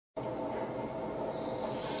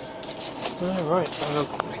Right, I'm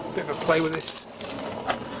having a bit of a play with this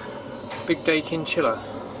big Daikin chiller.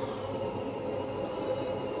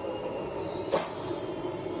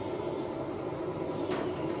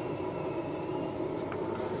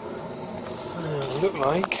 Look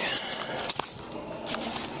like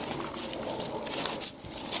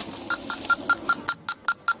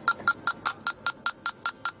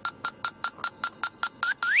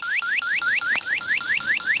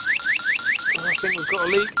I think we've got a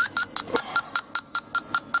leak.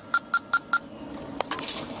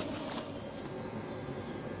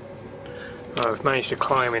 Oh, I've managed to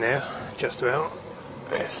climb in here, just about.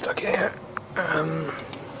 It's stuck here.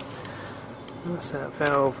 What's that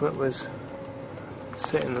valve that was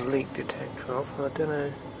setting the leak detector off? I don't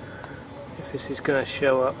know if this is going to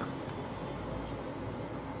show up.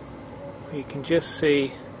 You can just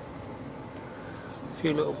see a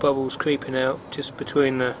few little bubbles creeping out just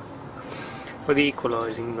between the where the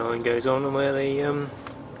equalising line goes on and where the I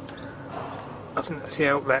think that's the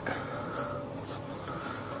outlet.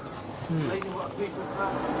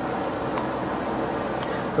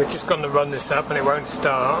 We've just gone to run this up and it won't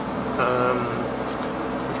start.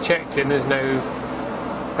 We've checked in, there's no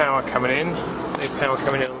power coming in. No power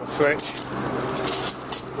coming in on the switch.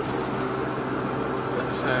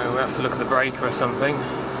 So we'll have to look at the breaker or something.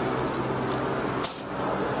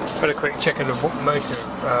 Had a quick check of the motor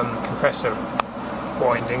compressor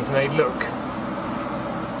windings and they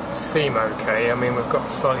seem okay. I mean, we've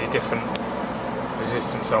got slightly different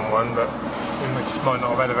resistance on one, but we just might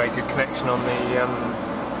not have had a very good connection on the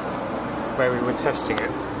where we were testing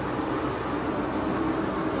it.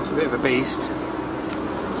 It's a bit of a beast.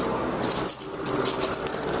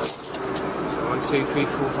 So 1, 2, 3,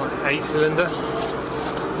 4, 5, 8 cylinder.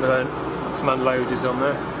 Some unloaders on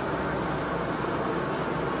there.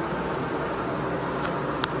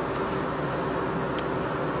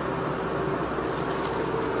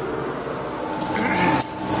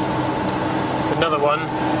 Another one,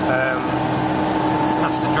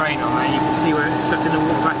 that's the drain on there. You can see where it's sucking the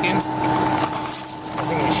water back in. I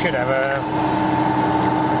think it should have a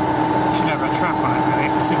trap on it really.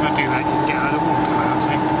 As soon as I do that, you can get out of the water coming out. So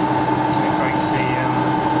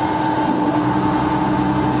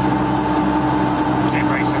it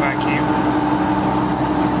breaks the vacuum.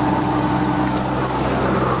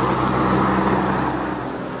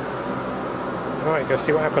 Alright, go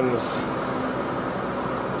see what happens.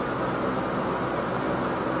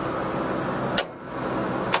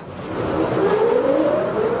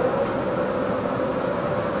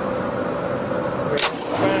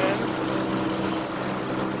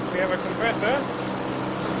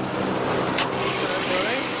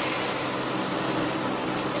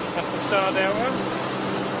 That's the start hour.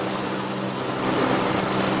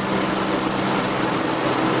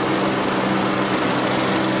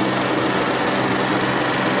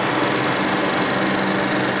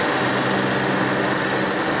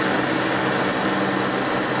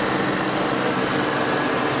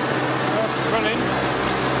 Oh, running.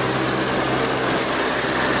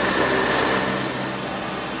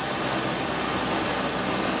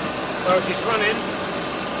 Oh, she's running.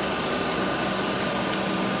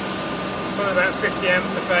 About 50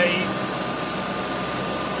 amps a phase.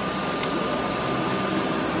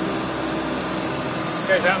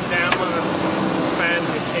 Goes up and down, one of the fans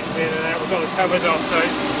is kicks in and out. We've got the covers off, so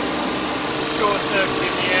it's short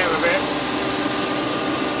circuiting the air a bit.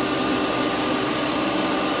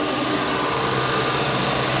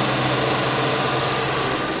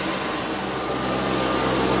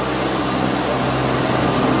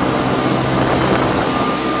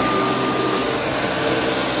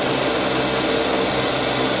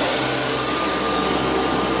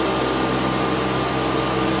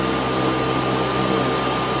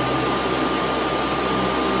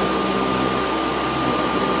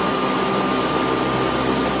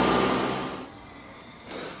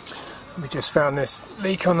 We just found this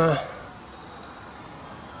leak on the,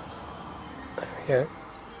 there we go.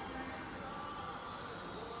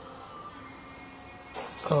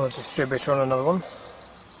 Oh, distributor on another one.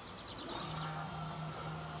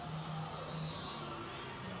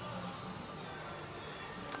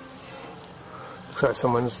 Looks like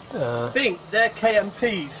someone's I think they're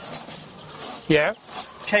KMPs. Yeah.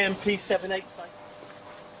 KMP 785.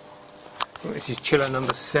 This is chiller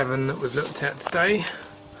number 7 that we've looked at today.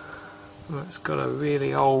 It's got a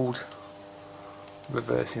really old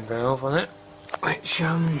reversing valve on it, which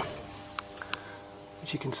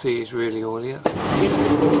you can see is really oily. Just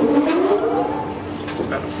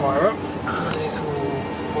about to fire up, and it's all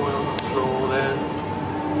oil on the floor there.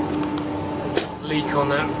 Leak on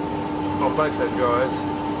that, on both those dryers.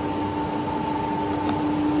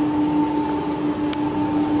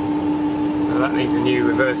 needs a new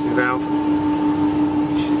reversing valve,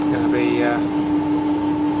 which is going to be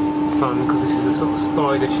fun because this is a sort of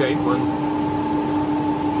spider shaped one.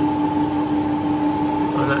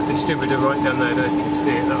 And that distributor right down there, I don't know if you can see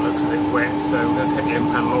it, that looks a bit wet, so we're going to take the end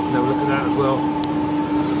panel off and have a look at that as well.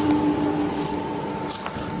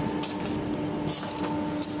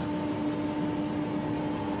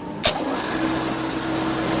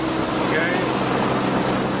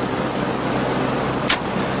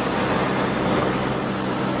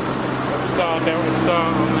 Delta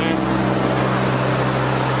start on there.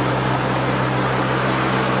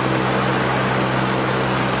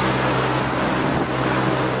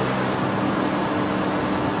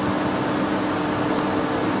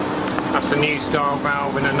 That's a new style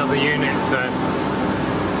valve in another unit, so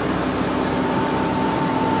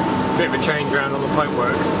a bit of a change around on the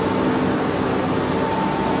pipework.